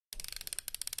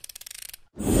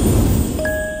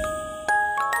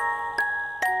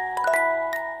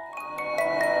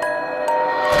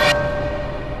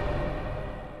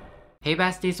Hey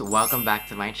besties, welcome back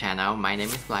to my channel. My name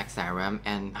is BLACSIREN,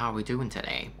 and how are we doing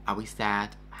today? Are we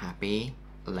sad? Happy?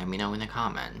 Let me know in the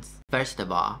comments. First of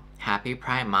all, happy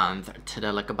Pride Month to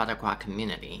the Look Butterquad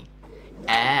community.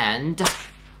 And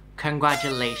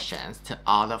congratulations to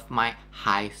all of my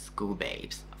high school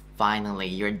babes. Finally,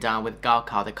 you're done with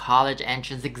XOXO, the college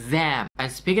entrance exam.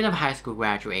 And speaking of high school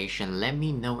graduation, let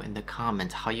me know in the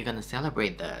comments how you're gonna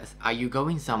celebrate this. Are you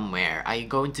going somewhere? Are you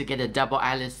going to get a double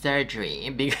eyelid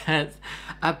surgery? Because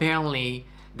apparently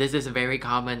this is very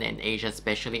common in Asia,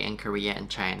 especially in Korea and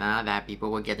China, that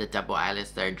people will get a double eyelid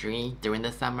surgery during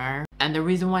the summer. And the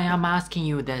reason why I'm asking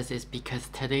you this is because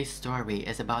today's story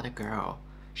is about a girl.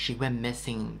 She went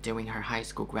missing during her high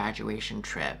school graduation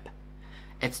trip.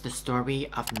 It's the story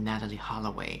of Natalee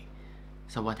Holloway.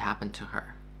 So what happened to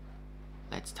her?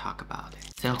 Let's talk about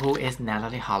it. So who is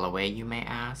Natalee Holloway, you may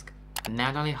ask?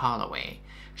 Natalee Holloway.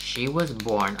 She was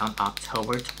born on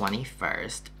October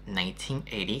 21st,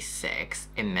 1986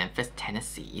 in Memphis,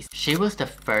 Tennessee. She was the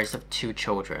first of two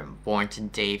children born to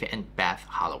David and Beth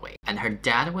Holloway. And her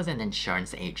dad was an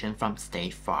insurance agent from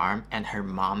State Farm, and her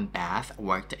mom, Beth,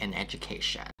 worked in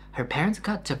education. Her parents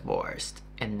got divorced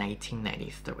in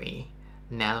 1993.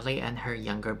 Natalee and her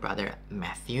younger brother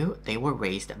Matthew, they were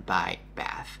raised by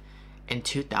Beth. In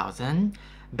 2000,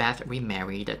 Beth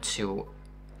remarried to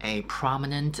a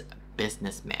prominent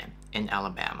businessman in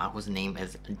Alabama whose name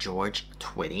is George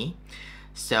Twitty.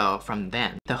 So from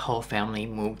then, the whole family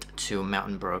moved to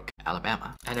Mountain Brook,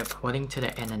 Alabama. And according to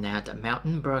the internet,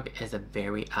 Mountain Brook is a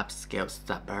very upscale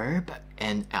suburb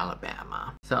in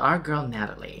Alabama. So our girl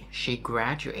Natalee, she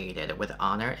graduated with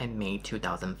honor in May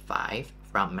 2005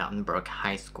 from Mountain Brook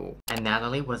High School. And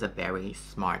Natalee was a very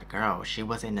smart girl. She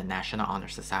was in the National Honor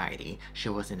Society. She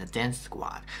was in the dance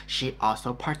squad. She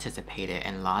also participated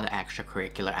in a lot of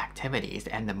extracurricular activities,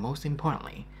 and the most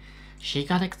importantly, she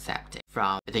got accepted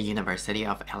from the University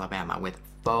of Alabama with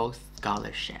full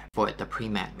scholarship for the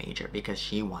pre-med major because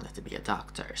she wanted to be a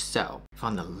doctor. So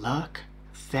from the look,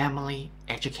 family,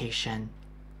 education,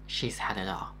 she's had it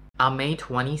all. On May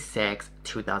 26,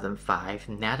 2005,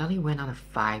 Natalee went on a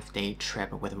 5-day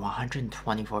trip with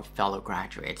 124 fellow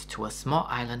graduates to a small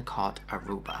island called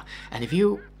Aruba. And if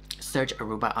you search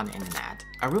Aruba on the internet,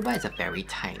 Aruba is a very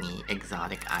tiny,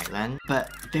 exotic island, but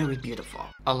very beautiful.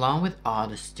 Along with all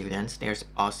the students, there's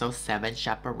also 7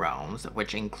 chaperones,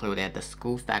 which included the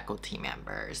school faculty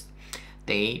members.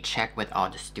 They check with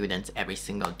all the students every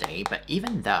single day, but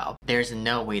even though there's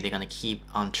no way they're gonna keep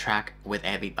on track with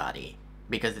everybody,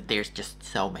 because there's just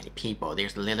so many people.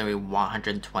 There's literally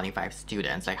 125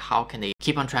 students. Like, how can they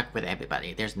keep on track with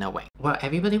everybody? There's no way. While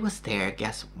everybody was there,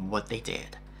 guess what they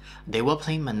did? They were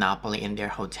playing Monopoly in their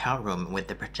hotel room with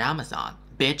their pajamas on.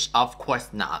 Bitch, of course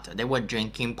not. They were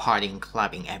drinking, partying,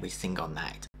 clubbing every single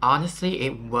night. Honestly,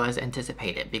 it was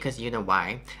anticipated because you know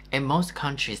why? In most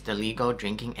countries, the legal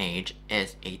drinking age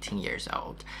is 18 years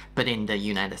old. But in the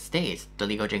United States, the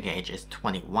legal drinking age is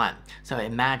 21. So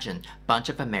imagine a bunch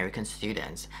of American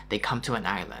students, they come to an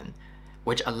island,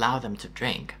 which allow them to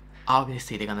drink.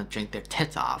 Obviously, they're gonna drink their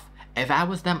tits off. If I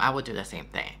was them, I would do the same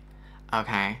thing.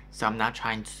 Okay, so I'm not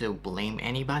trying to blame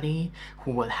anybody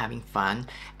who was having fun,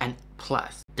 and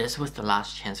plus, this was the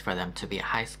last chance for them to be a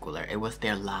high schooler. It was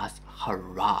their last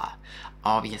hurrah.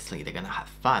 Obviously, they're gonna have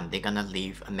fun. They're gonna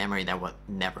leave a memory that we'll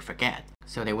never forget.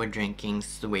 So they were drinking,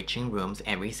 switching rooms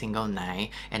every single night,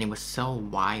 and it was so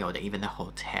wild. Even the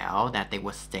hotel that they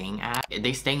were staying at,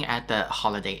 they staying at the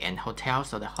Holiday Inn hotel,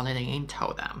 so the Holiday Inn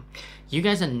told them, you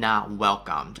guys are not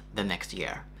welcomed the next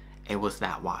year. It was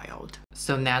that wild.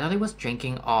 So Natalee was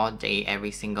drinking all day,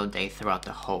 every single day throughout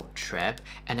the whole trip,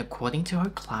 and according to her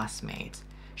classmates,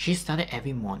 she started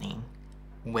every morning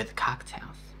with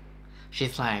cocktails.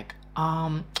 She's like,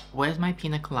 where's my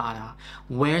pina colada?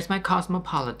 Where's my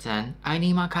Cosmopolitan? I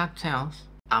need my cocktails.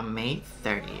 On May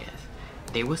 30th,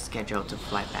 they were scheduled to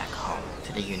fly back home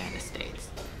to the United States,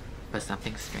 but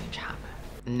something strange happened.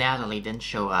 Natalee didn't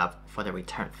show up for the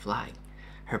return flight.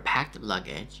 Her packed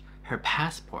luggage, her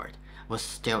passport was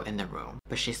still in the room,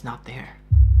 but she's not there.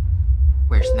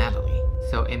 Where's Natalee?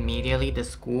 So immediately the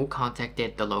school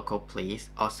contacted the local police,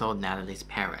 also Natalee's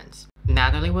parents.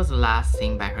 Natalee was last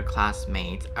seen by her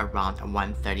classmates around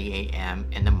 1:30 a.m.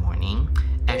 in the morning.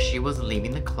 As she was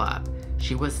leaving the club,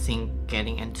 she was seen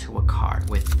getting into a car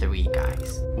with 3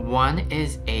 guys. One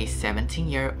is a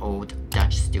 17-year-old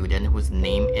Dutch student whose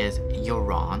name is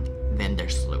Joran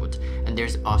Vandersloot, and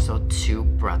there's also 2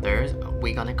 brothers.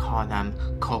 We're gonna call them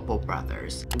Koppel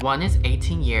brothers. One is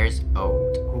 18 years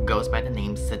old who goes by the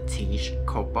name Satish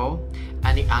Koppel,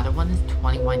 and the other one is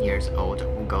 21 years old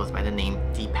who goes by the name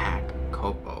Deepak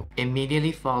Copo.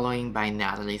 Immediately following by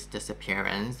Natalee's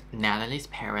disappearance, Natalee's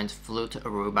parents flew to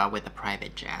Aruba with a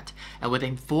private jet, and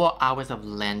within 4 hours of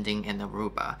landing in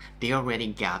Aruba, they already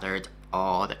gathered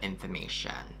all the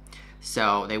information.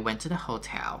 So they went to the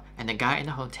hotel, and the guy in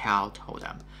the hotel told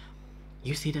them,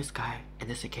 "You see this guy in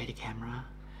the security camera?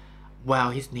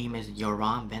 Well, his name is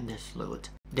Joran Vendersloot."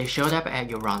 They showed up at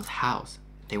Joran's house.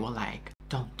 They were like,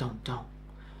 don't.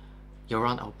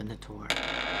 Joran opened the door.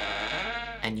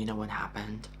 And you know what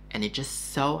happened? And it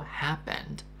just so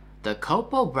happened the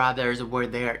Copo brothers were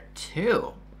there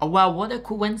too. Oh wow, what a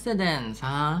coincidence,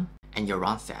 huh? And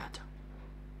Joran said,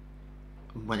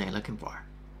 "What are you looking for?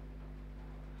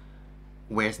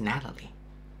 Where's Natalee?"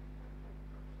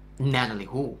 "Natalee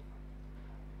who?"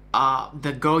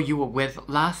 The girl you were with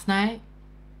last night?"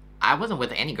 "I wasn't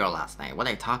with any girl last night. What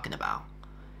are you talking about?"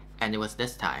 And it was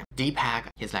this time. Deepak,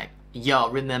 he's like, "Yo,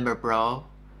 remember bro?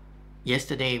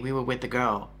 Yesterday we were with the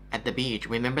girl at the beach.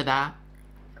 Remember that?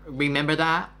 Remember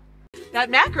that?" That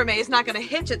macrame is not gonna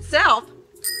hitch itself.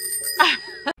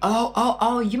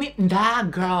 Oh, you mean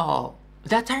that girl?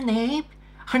 That's her name?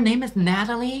 Her name is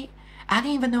Natalee? I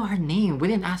didn't even know her name. We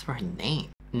didn't ask for her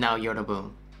name. Now,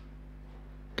 Yodaboom,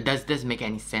 does this make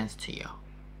any sense to you?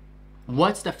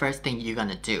 What's the first thing you're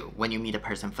gonna do when you meet a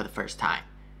person for the first time?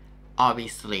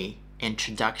 Obviously,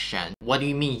 introduction. What do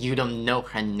you mean you don't know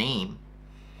her name?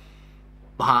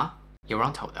 Huh?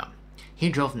 Joran told them. He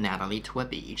drove Natalee to a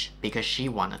beach because she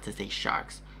wanted to see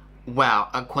sharks. Well,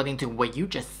 according to what you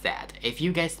just said, if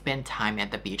you guys spend time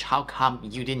at the beach, how come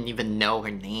you didn't even know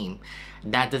her name?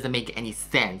 That doesn't make any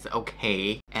sense,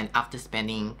 okay? And after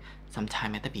spending some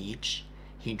time at the beach,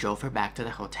 he drove her back to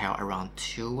the hotel around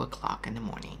 2 o'clock in the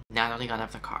morning. Natalee got out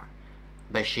of the car,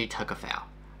 but she took a fall,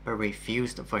 but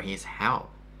refused for his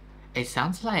help. It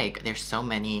sounds like there's so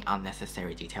many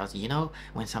unnecessary details. You know,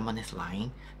 when someone is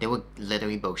lying, they will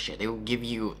literally bullshit. They will give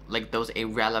you like those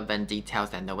irrelevant details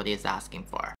that nobody is asking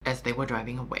for. As they were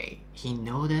driving away, he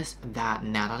noticed that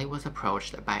Natalee was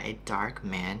approached by a dark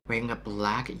man wearing a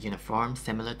black uniform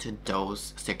similar to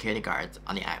those security guards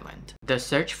on the island. The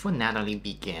search for Natalee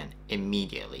began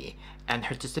immediately, and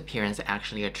her disappearance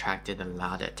actually attracted a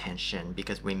lot of attention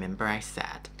because remember I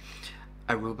said,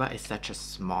 Aruba is such a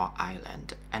small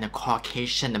island, and a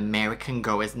Caucasian American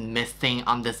girl is missing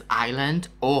on this island?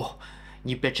 Oh,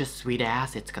 you bitch's sweet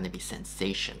ass, it's gonna be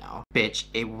sensational. Bitch,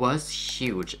 it was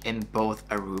huge in both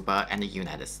Aruba and the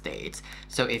United States.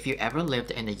 So if you ever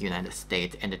lived in the United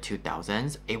States in the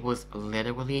 2000s, it was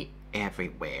literally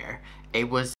everywhere. It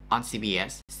was on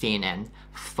CBS, CNN,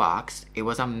 Fox, it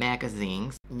was on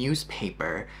magazines,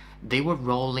 newspaper. They were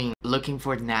rolling looking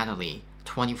for Natalee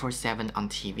 24/7 on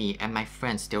TV, and my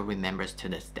friend still remembers to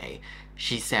this day.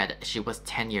 She said she was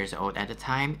 10 years old at the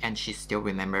time and she still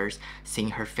remembers seeing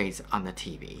her face on the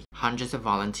TV. Hundreds of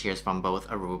volunteers from both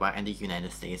Aruba and the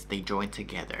United States, they joined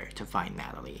together to find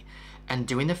Natalee. And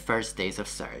during the first days of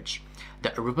search,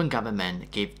 the Aruban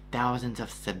government gave thousands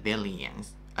of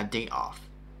civilians a day off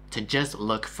to just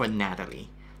look for Natalee,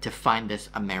 to find this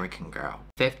American girl.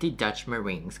 50 Dutch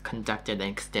Marines conducted an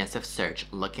extensive search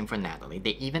looking for Natalee.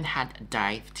 They even had a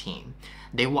dive team.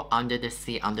 They were under the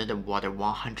sea, under the water,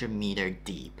 100-meter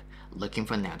deep, looking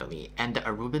for Natalee. And the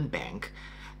Aruban Bank,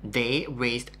 they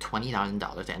raised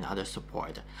 $20,000 and other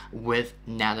support. With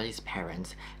Natalee's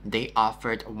parents, they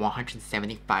offered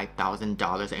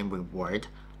 $175,000 in reward,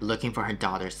 looking for her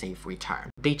daughter's safe return.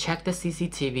 They checked the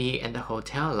CCTV in the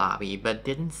hotel lobby but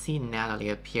didn't see Natalee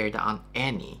appeared on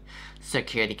any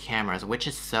security cameras, which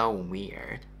is so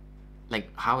weird.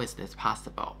 Like, how is this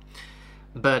possible?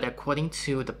 But according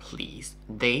to the police,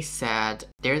 they said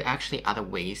there's actually other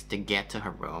ways to get to her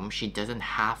room. She doesn't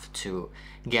have to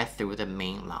get through the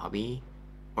main lobby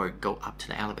or go up to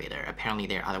the elevator. Apparently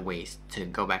there are other ways to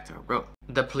go back to her room.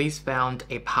 The police found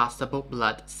a possible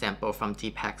blood sample from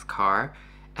Deepak's car,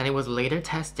 and it was later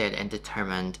tested and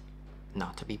determined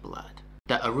not to be blood.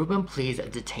 The Aruban police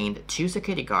detained 2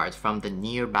 security guards from the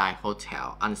nearby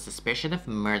hotel on suspicion of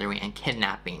murdering and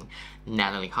kidnapping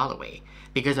Natalee Holloway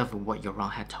because of what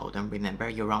Joran had told them. Remember,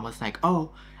 Joran was like,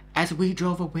 "Oh, as we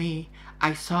drove away,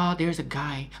 I saw there's a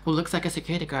guy who looks like a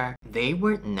security guard." They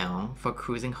were known for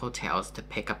cruising hotels to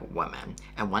pick up women,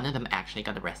 and one of them actually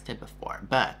got arrested before,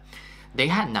 but they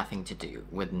had nothing to do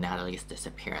with Natalee's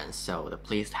disappearance, so the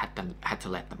police had to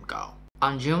let them go.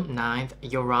 On June 9th,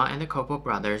 Joran and the Copo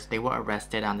brothers, they were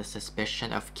arrested on the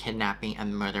suspicion of kidnapping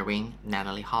and murdering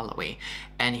Natalee Holloway.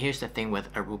 And here's the thing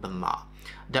with Aruban law.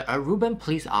 The Aruban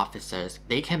police officers,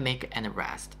 they can make an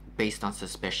arrest based on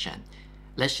suspicion.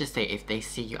 Let's just say if they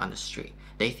see you on the street,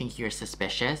 they think you're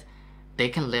suspicious, they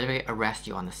can literally arrest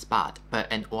you on the spot.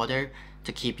 But in order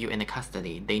to keep you in the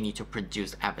custody, they need to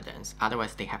produce evidence.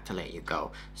 Otherwise, they have to let you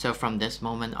go. So from this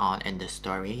moment on in this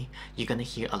story, you're gonna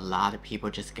hear a lot of people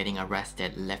just getting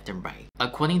arrested left and right.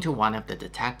 According to one of the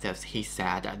detectives, he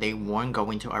said they weren't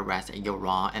going to arrest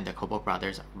Yoron and the Kobo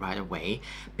brothers right away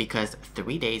because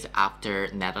 3 days after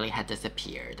Natalee had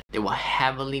disappeared, they were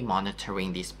heavily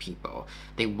monitoring these people.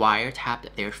 They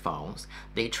wiretapped their phones,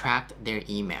 they tracked their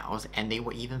emails, and they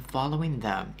were even following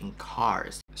them in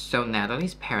cars. So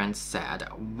Natalee's parents said,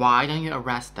 why don't you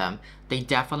arrest them? They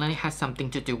definitely had something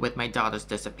to do with my daughter's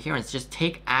disappearance. Just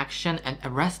take action and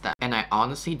arrest them. And I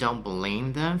honestly don't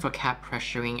blame them for kept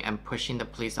pressuring and pushing the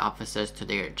police officers to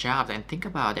their jobs. And think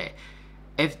about it.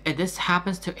 If this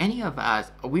happens to any of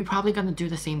us, we're probably gonna do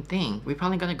the same thing. We're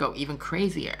probably gonna go even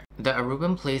crazier. The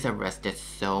Aruban police arrested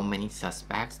so many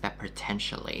suspects that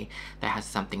potentially that has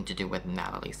something to do with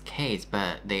Natalee's case,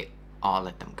 but they all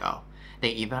let them go. They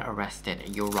even arrested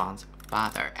Yoron's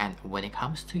father. And when it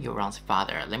comes to Yoron's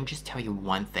father, let me just tell you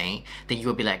one thing that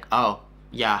you'll be like, oh,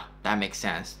 yeah, that makes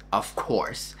sense. Of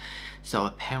course. So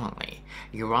apparently,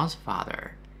 Yoron's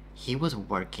father, he was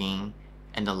working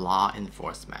in the law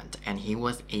enforcement and he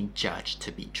was a judge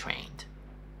to be trained.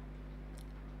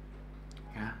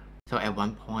 Yeah. So at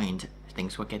one point,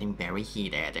 things were getting very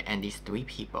heated and these three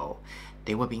people,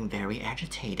 they were being very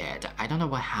agitated. I don't know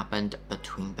what happened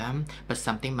between them, but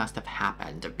something must have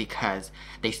happened because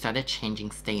they started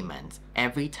changing statements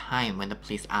every time when the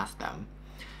police asked them.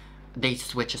 They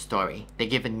switch a story. They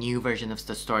give a new version of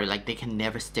the story, like they can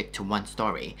never stick to one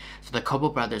story. So the Kobo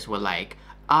brothers were like,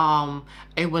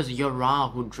 it was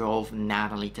Yoron who drove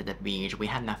Natalee to the beach. We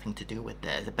had nothing to do with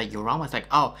this. But Yoron was like,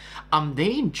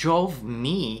 they drove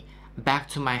me back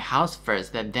to my house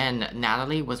first, that then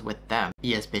Natalee was with them.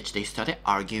 Yes, bitch, they started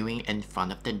arguing in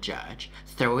front of the judge,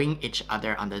 throwing each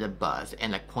other under the bus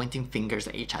and like pointing fingers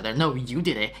at each other. No, you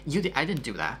did it. You did. I didn't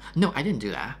do that. No, I didn't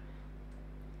do that.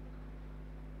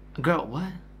 Girl,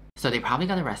 what? So they probably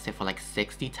got arrested for like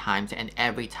 60 times and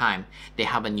every time they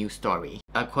have a new story.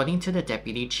 According to the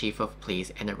deputy chief of police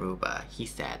in Aruba, he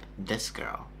said, this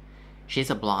girl, she's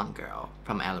a blonde girl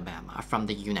from Alabama, from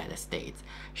the United States.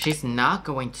 She's not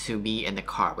going to be in the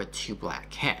car with two black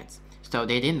kids. So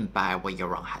they didn't buy what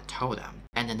Yoron had told them.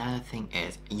 And another thing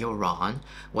is, Yoron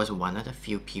was one of the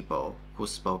few people who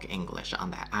spoke English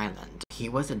on that island. He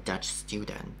was a Dutch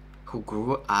student who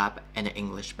grew up in an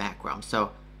English background.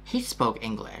 So he spoke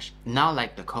English, not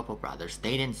like the Kobo brothers.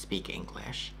 They didn't speak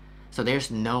English. So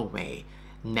there's no way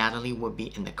Natalee would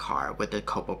be in the car with the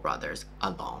Kobo brothers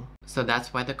alone. So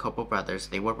that's why the Kobo brothers,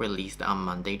 they were released on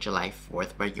Monday, July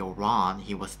 4th, but Yoron,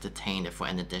 he was detained for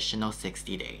an additional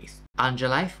 60 days. On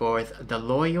July 4th, the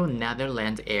loyal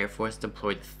Netherlands Air Force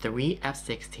deployed 3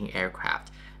 F-16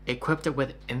 aircraft equipped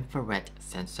with infrared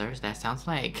sensors. That sounds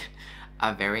like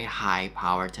a very high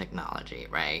power technology,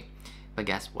 right? But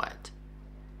guess what?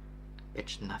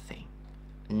 Bitch, nothing.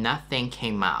 Nothing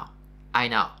came out. I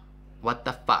know. What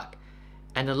the fuck?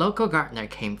 And the local gardener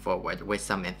came forward with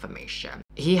some information.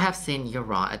 He had seen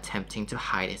Yoron attempting to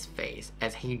hide his face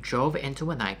as he drove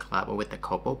into a nightclub with the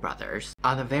Kobo brothers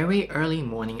on the very early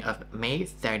morning of May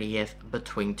 30th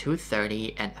between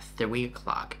 2:30 and 3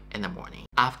 o'clock in the morning.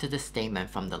 After the statement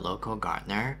from the local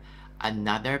gardener,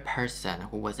 another person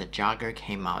who was a jogger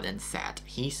came out and said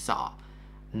he saw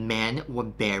men were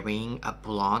burying a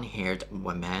blonde-haired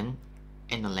woman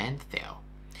in a landfill.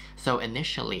 So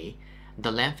initially,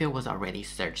 the landfill was already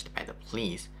searched by the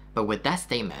police, but with that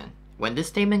statement, when this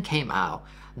statement came out,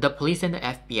 the police and the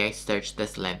FBI searched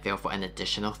this landfill for an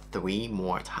additional 3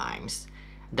 more times.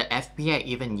 The FBI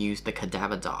even used the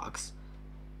cadaver dogs.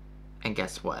 And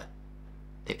guess what?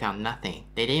 They found nothing.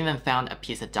 They didn't even find a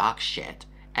piece of dog shit.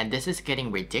 And this is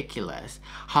getting ridiculous.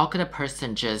 How could a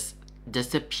person just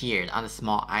disappeared on a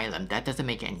small island? That doesn't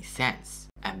make any sense.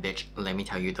 And bitch, let me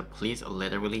tell you, the police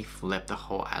literally flipped the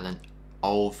whole island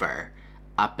over,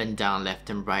 up and down, left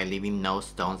and right, leaving no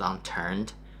stones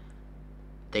unturned.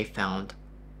 They found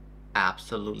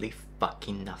absolutely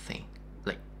fucking nothing.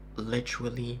 Like,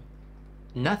 literally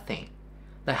nothing.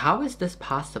 Like, how is this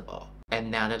possible?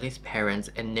 And Natalee's parents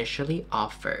initially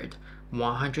offered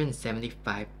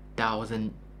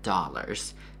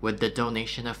 $175,000 with the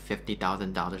donation of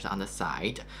 $50,000 on the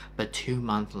side, but 2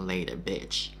 months later,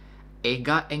 bitch, it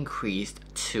got increased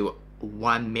to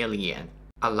 $1 million.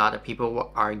 A lot of people were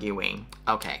arguing,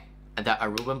 okay, the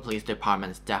Aruban Police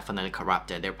Department is definitely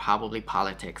corrupted. There are probably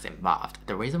politics involved.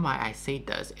 The reason why I say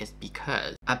this is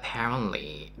because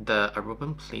apparently the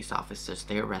Aruban police officers,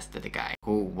 they arrested a guy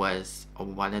who was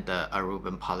one of the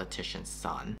Aruban politician's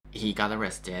son. He got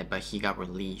arrested, but he got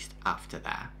released after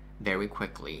that. very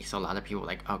quickly. So a lot of people were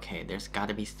like, okay, there's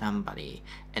gotta be somebody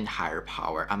in higher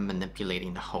power. I'm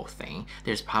manipulating the whole thing.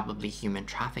 There's probably human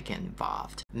trafficking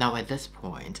involved. Now at this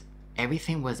point,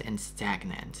 everything was in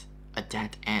stagnant, a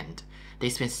dead end. They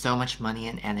spent so much money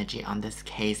and energy on this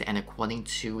case, and according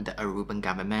to the Aruban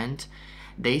government,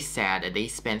 they said that they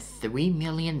spent $3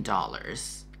 million,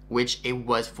 which it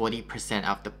was 40%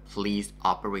 of the police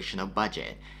operational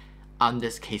budget. On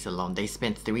this case alone, they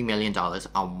spent $3 million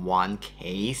on one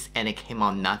case and it came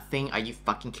on nothing. Are you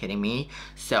fucking kidding me?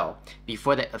 So,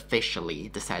 before they officially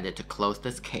decided to close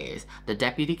this case, the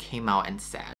deputy came out and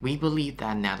said, "We believe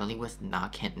that Natalee was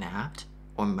not kidnapped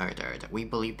or murdered. We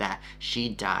believe that she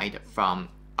died from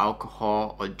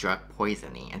alcohol or drug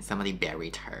poisoning and somebody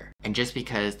buried her. And just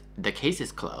because the case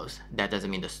is closed, that doesn't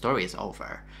mean the story is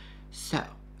over. So,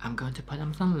 I'm going to put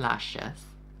on some lashes.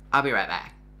 I'll be right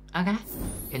back. Okay?"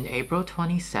 In April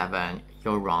 27,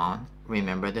 Yoron,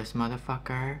 remember this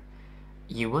motherfucker?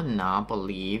 You would not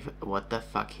believe what the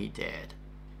fuck he did.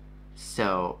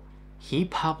 So, he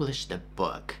published a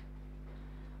book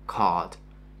called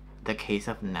The Case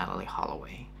of Natalee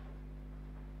Holloway.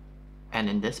 And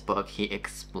in this book, he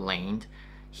explained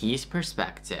his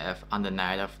perspective on the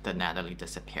night of the Natalee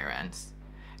disappearance.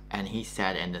 And he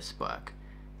said in this book,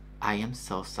 "I am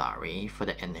so sorry for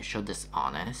the initial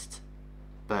dishonest,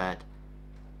 but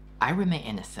I remain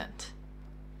innocent."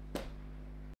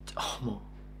 어머,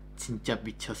 진짜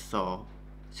미쳤어.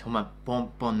 정말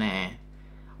뻔뻔해.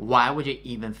 Why would you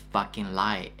even fucking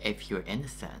lie if you're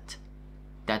innocent?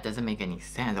 That doesn't make any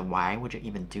sense. Why would you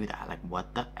even do that? Like,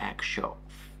 what the actual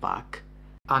fuck?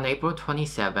 On April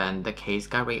 27, the case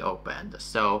got reopened.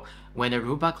 So when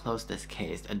Aruba closed this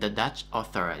case, the Dutch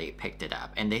authority picked it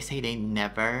up and they say they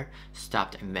never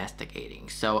stopped investigating.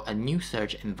 So a new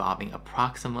search involving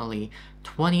approximately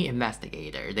 20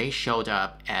 investigators, they showed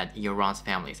up at Yoron's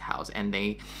family's house and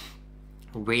they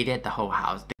raided the whole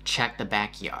house. They checked the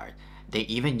backyard. They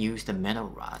even used the metal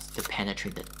rods to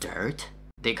penetrate the dirt.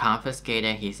 They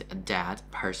confiscated his dad's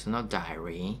personal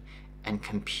diary and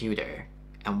computer.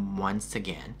 And once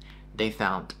again, they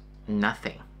found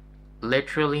nothing.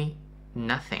 Literally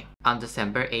nothing. On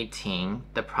December 18,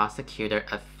 the prosecutor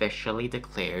officially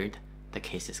declared the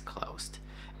case is closed,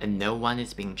 and no one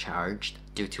is being charged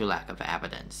due to lack of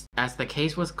evidence. As the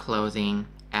case was closing,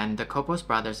 and the Coppola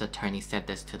brothers' attorney said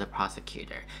this to the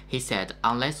prosecutor. He said,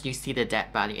 "Unless you see the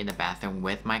dead body in the bathroom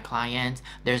with my client,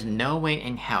 there's no way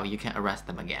in hell you can arrest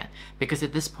them again." Because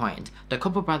at this point, the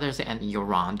Coppola brothers and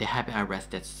Yoron, they have been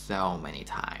arrested so many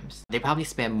times. They probably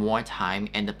spent more time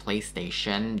in the police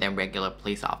station than regular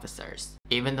police officers.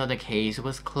 Even though the case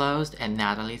was closed and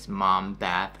Natalee's mom,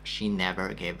 Beth, she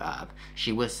never gave up.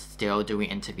 She was still doing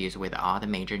interviews with all the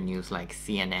major news like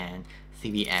CNN,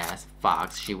 CBS,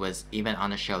 Fox. She was even on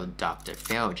the show Dr.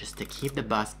 Phil just to keep the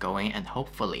buzz going, and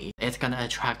hopefully it's gonna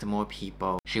attract more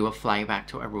people. She will fly back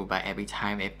to Aruba every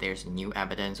time if there's new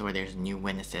evidence or there's new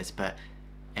witnesses, but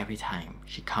every time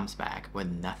she comes back with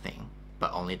nothing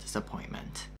but only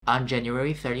disappointment. On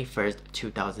January 31st,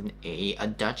 2008, a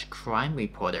Dutch crime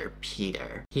reporter,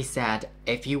 Peter, he said,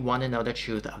 "If you want to know the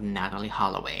truth of Natalee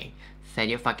Holloway, set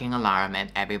your fucking alarm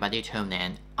and everybody tune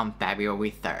in on February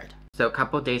 3rd. So a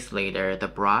couple days later, the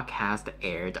broadcast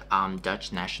aired on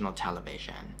Dutch national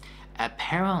television.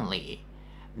 Apparently,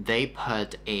 they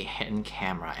put a hidden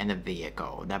camera in a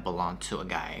vehicle that belonged to a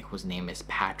guy whose name is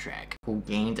Patrick, who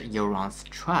gained Yoron's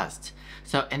trust.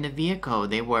 So in the vehicle,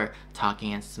 they were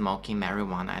talking and smoking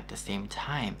marijuana at the same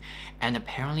time, and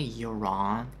apparently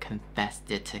Yoron confessed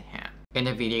it to him. In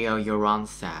the video, Yoron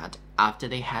said, after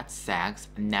they had sex,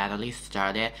 Natalee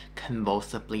started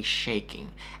convulsively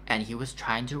shaking, and he was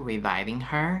trying to reviving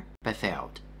her, but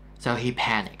failed. So he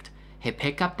panicked. He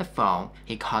picked up the phone,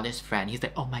 he called his friend, he's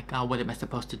like, "Oh my god, what am I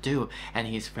supposed to do?" And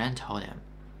his friend told him,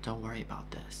 "Don't worry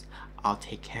about this. I'll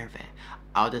take care of it.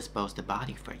 I'll dispose the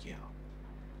body for you."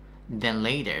 Then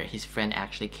later, his friend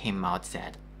actually came out and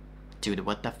said, "Dude,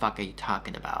 what the fuck are you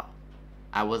talking about?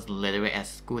 I was literally at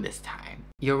school this time."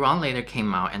 Yoron later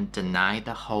came out and denied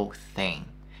the whole thing.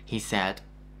 He said,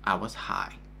 "I was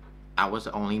high. I was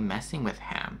only messing with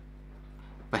him."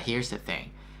 But here's the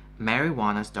thing.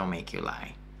 Marijuanas don't make you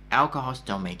lie. Alcohols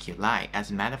don't make you lie.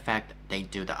 As a matter of fact, they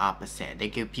do the opposite. They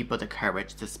give people the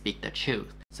courage to speak the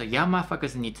truth. So y'all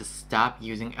motherfuckers need to stop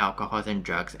using alcohol and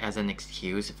drugs as an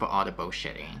excuse for all the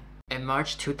bullshitting. In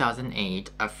March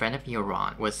 2008, a friend of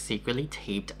Yoron was secretly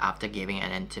taped after giving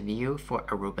an interview for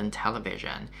Aruban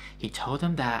television. He told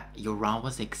him that Yoron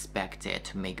was expected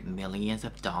to make millions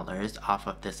of dollars off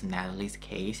of this Natalee's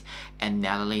case, and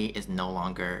Natalee is no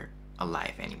longer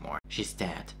alive anymore. She's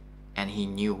dead, and he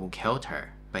knew who killed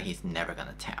her. but he's never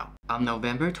gonna tell. On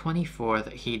November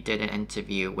 24th, he did an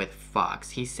interview with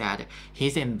Fox. He said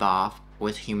he's involved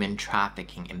with human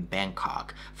trafficking in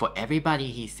Bangkok. For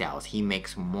everybody he sells, he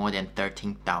makes more than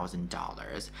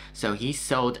 $13,000. So he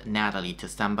sold Natalee to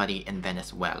somebody in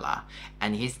Venezuela,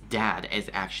 and his dad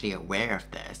is actually aware of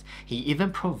this. He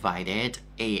even provided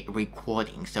a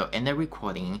recording. So in the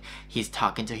recording, he's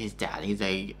talking to his dad. He's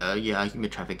like, yeah,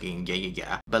 human trafficking,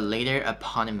 yeah. But later,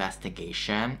 upon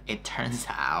investigation, it turns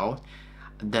out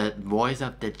the voice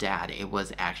of the dad, it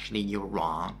was actually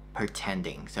Yoron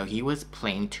pretending. So he was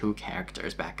playing two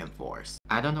characters back and forth.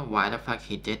 I don't know why the fuck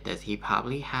he did this. He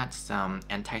probably had some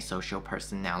antisocial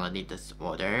personality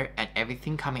disorder, and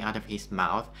everything coming out of his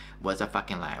mouth was a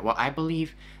fucking lie. Well, I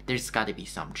believe there's gotta be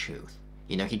some truth.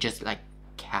 You know, he just like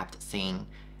kept saying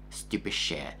stupid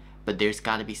shit. But there's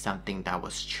gotta be something that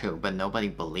was true, but nobody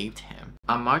believed him.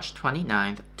 On March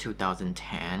 29th,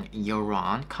 2010,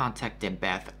 Yoron contacted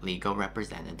Beth's legal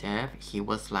representative. He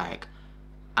was like,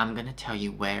 I'm gonna tell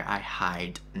you where I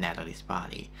hide Natalee's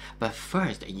body. But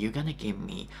first, you're gonna give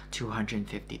me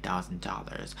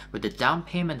 $250,000 with a down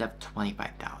payment of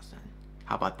 $25,000.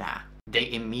 How about that?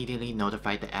 They immediately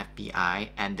notified the FBI,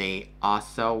 and they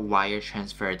also wire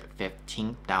transferred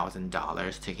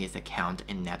 $15,000 to his account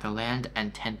in Netherlands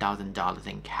and $10,000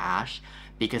 in cash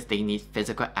because they need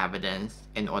physical evidence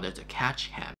in order to catch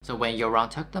him. So when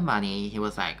Yoron took the money, he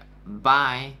was like,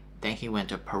 bye. Then he went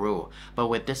to Peru. But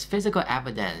with this physical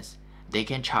evidence, they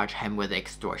can charge him with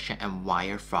extortion and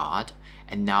wire fraud.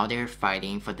 And now they're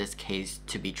fighting for this case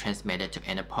to be transmitted to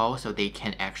Interpol so they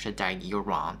can extradite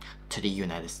Yoron to the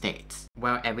United States.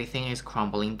 While everything is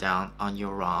crumbling down on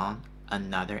Yoron,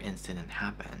 another incident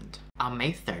happened. On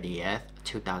May 30th,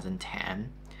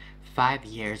 2010, 5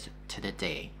 years to the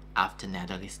day after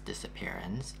Natalee's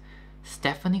disappearance,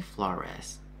 Stephanie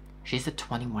Flores, she's a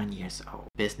 21 years old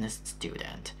business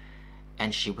student,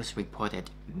 and she was reported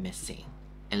missing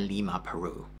in Lima,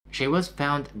 Peru. She was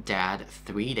found dead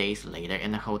 3 days later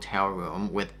in a hotel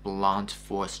room with blunt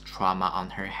force trauma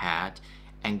on her head,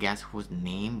 and guess whose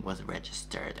name was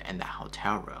registered in that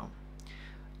hotel room?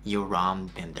 Yoron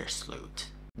Vandersloot.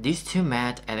 These two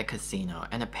met at a casino,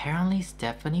 and apparently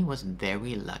Stephanie was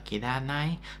very lucky that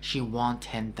night. She won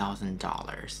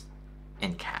 $10,000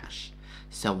 in cash.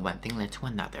 So one thing led to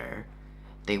another.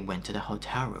 They went to the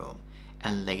hotel room,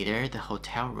 and later the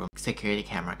hotel room security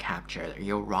camera captured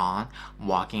Yoron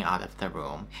walking out of the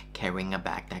room carrying a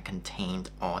bag that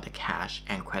contained all the cash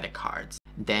and credit cards.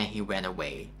 Then he ran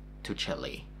away to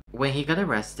Chile. When he got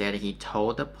arrested, he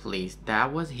told the police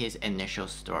that was his initial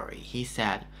story. He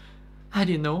said, I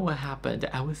didn't know what happened.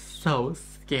 I was so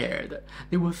scared.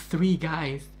 There were 3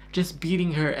 guys just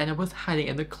beating her, and I was hiding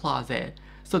in the closet.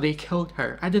 So they killed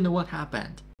her. I didn't know what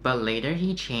happened. But later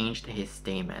he changed his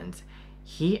statements.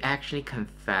 He actually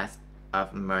confessed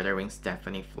of murdering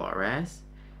Stephanie Flores.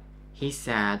 He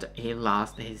said he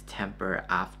lost his temper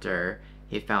after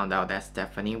he found out that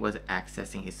Stephanie was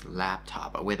accessing his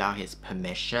laptop without his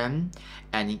permission,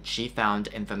 and she found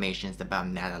information about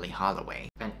Natalee Holloway.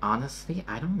 And honestly,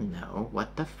 I don't know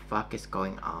what the fuck is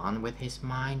going on with his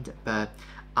mind, but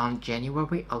on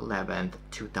January 11th,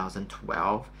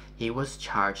 2012, he was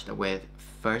charged with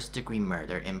first-degree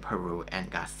murder in Peru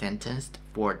and got sentenced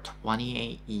for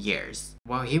 28 years.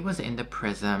 While he was in the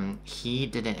prison, he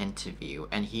did an interview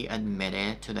and he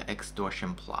admitted to the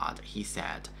extortion plot. He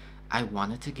said, I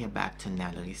wanted to get back to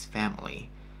Natalee's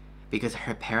family because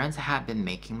her parents had been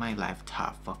making my life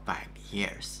tough for 5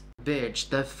 years. Bitch,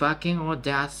 the fucking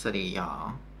audacity,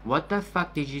 y'all. What the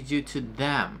fuck did you do to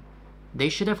them? They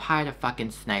should have hired a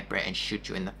fucking sniper and shoot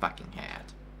you in the fucking head.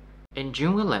 In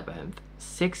June 11th,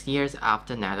 6 years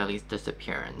after Natalee's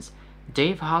disappearance,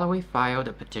 Dave Holloway filed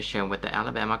a petition with the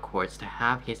Alabama courts to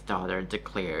have his daughter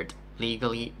declared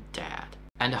legally dead.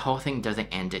 And the whole thing doesn't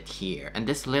end it here. And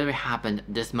this literally happened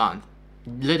this month.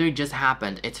 Literally just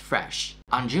happened. It's fresh.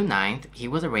 On June 9th, he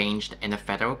was arraigned in a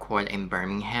federal court in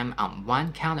Birmingham on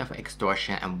 1 count of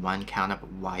extortion and 1 count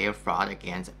of wire fraud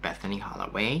against Bethany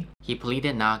Holloway. He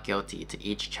pleaded not guilty to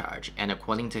each charge, and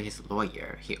according to his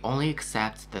lawyer, he only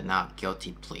accepts the not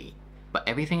guilty plea. But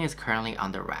everything is currently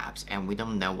under wraps and we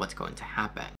don't know what's going to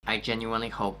happen. I genuinely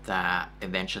hope that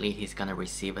eventually he's gonna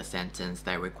receive a sentence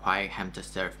that requires him to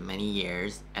serve many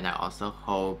years, and I also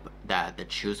hope that the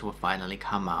truth will finally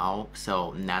come out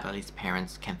so Natalee's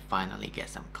parents can finally get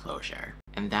some closure.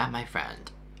 And that, my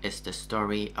friend, is the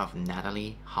story of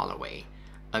Natalee Holloway,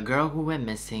 a girl who went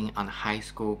missing on a high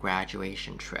school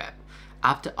graduation trip.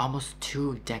 After almost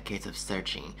 2 decades of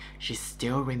searching, she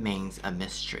still remains a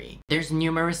mystery. There's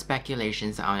numerous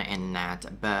speculations on the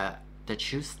internet, but the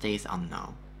truth stays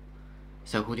unknown.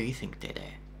 So who do you think did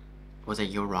it? Was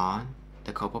it Euron,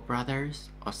 the Copo brothers,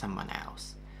 or someone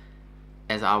else?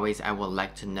 As always, I would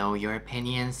like to know your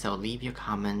opinions, so leave your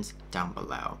comments down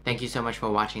below. Thank you so much for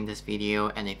watching this video,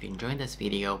 and if you enjoyed this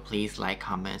video, please like,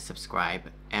 comment, subscribe,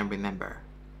 and remember,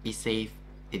 be safe,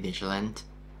 be vigilant,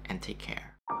 and take care.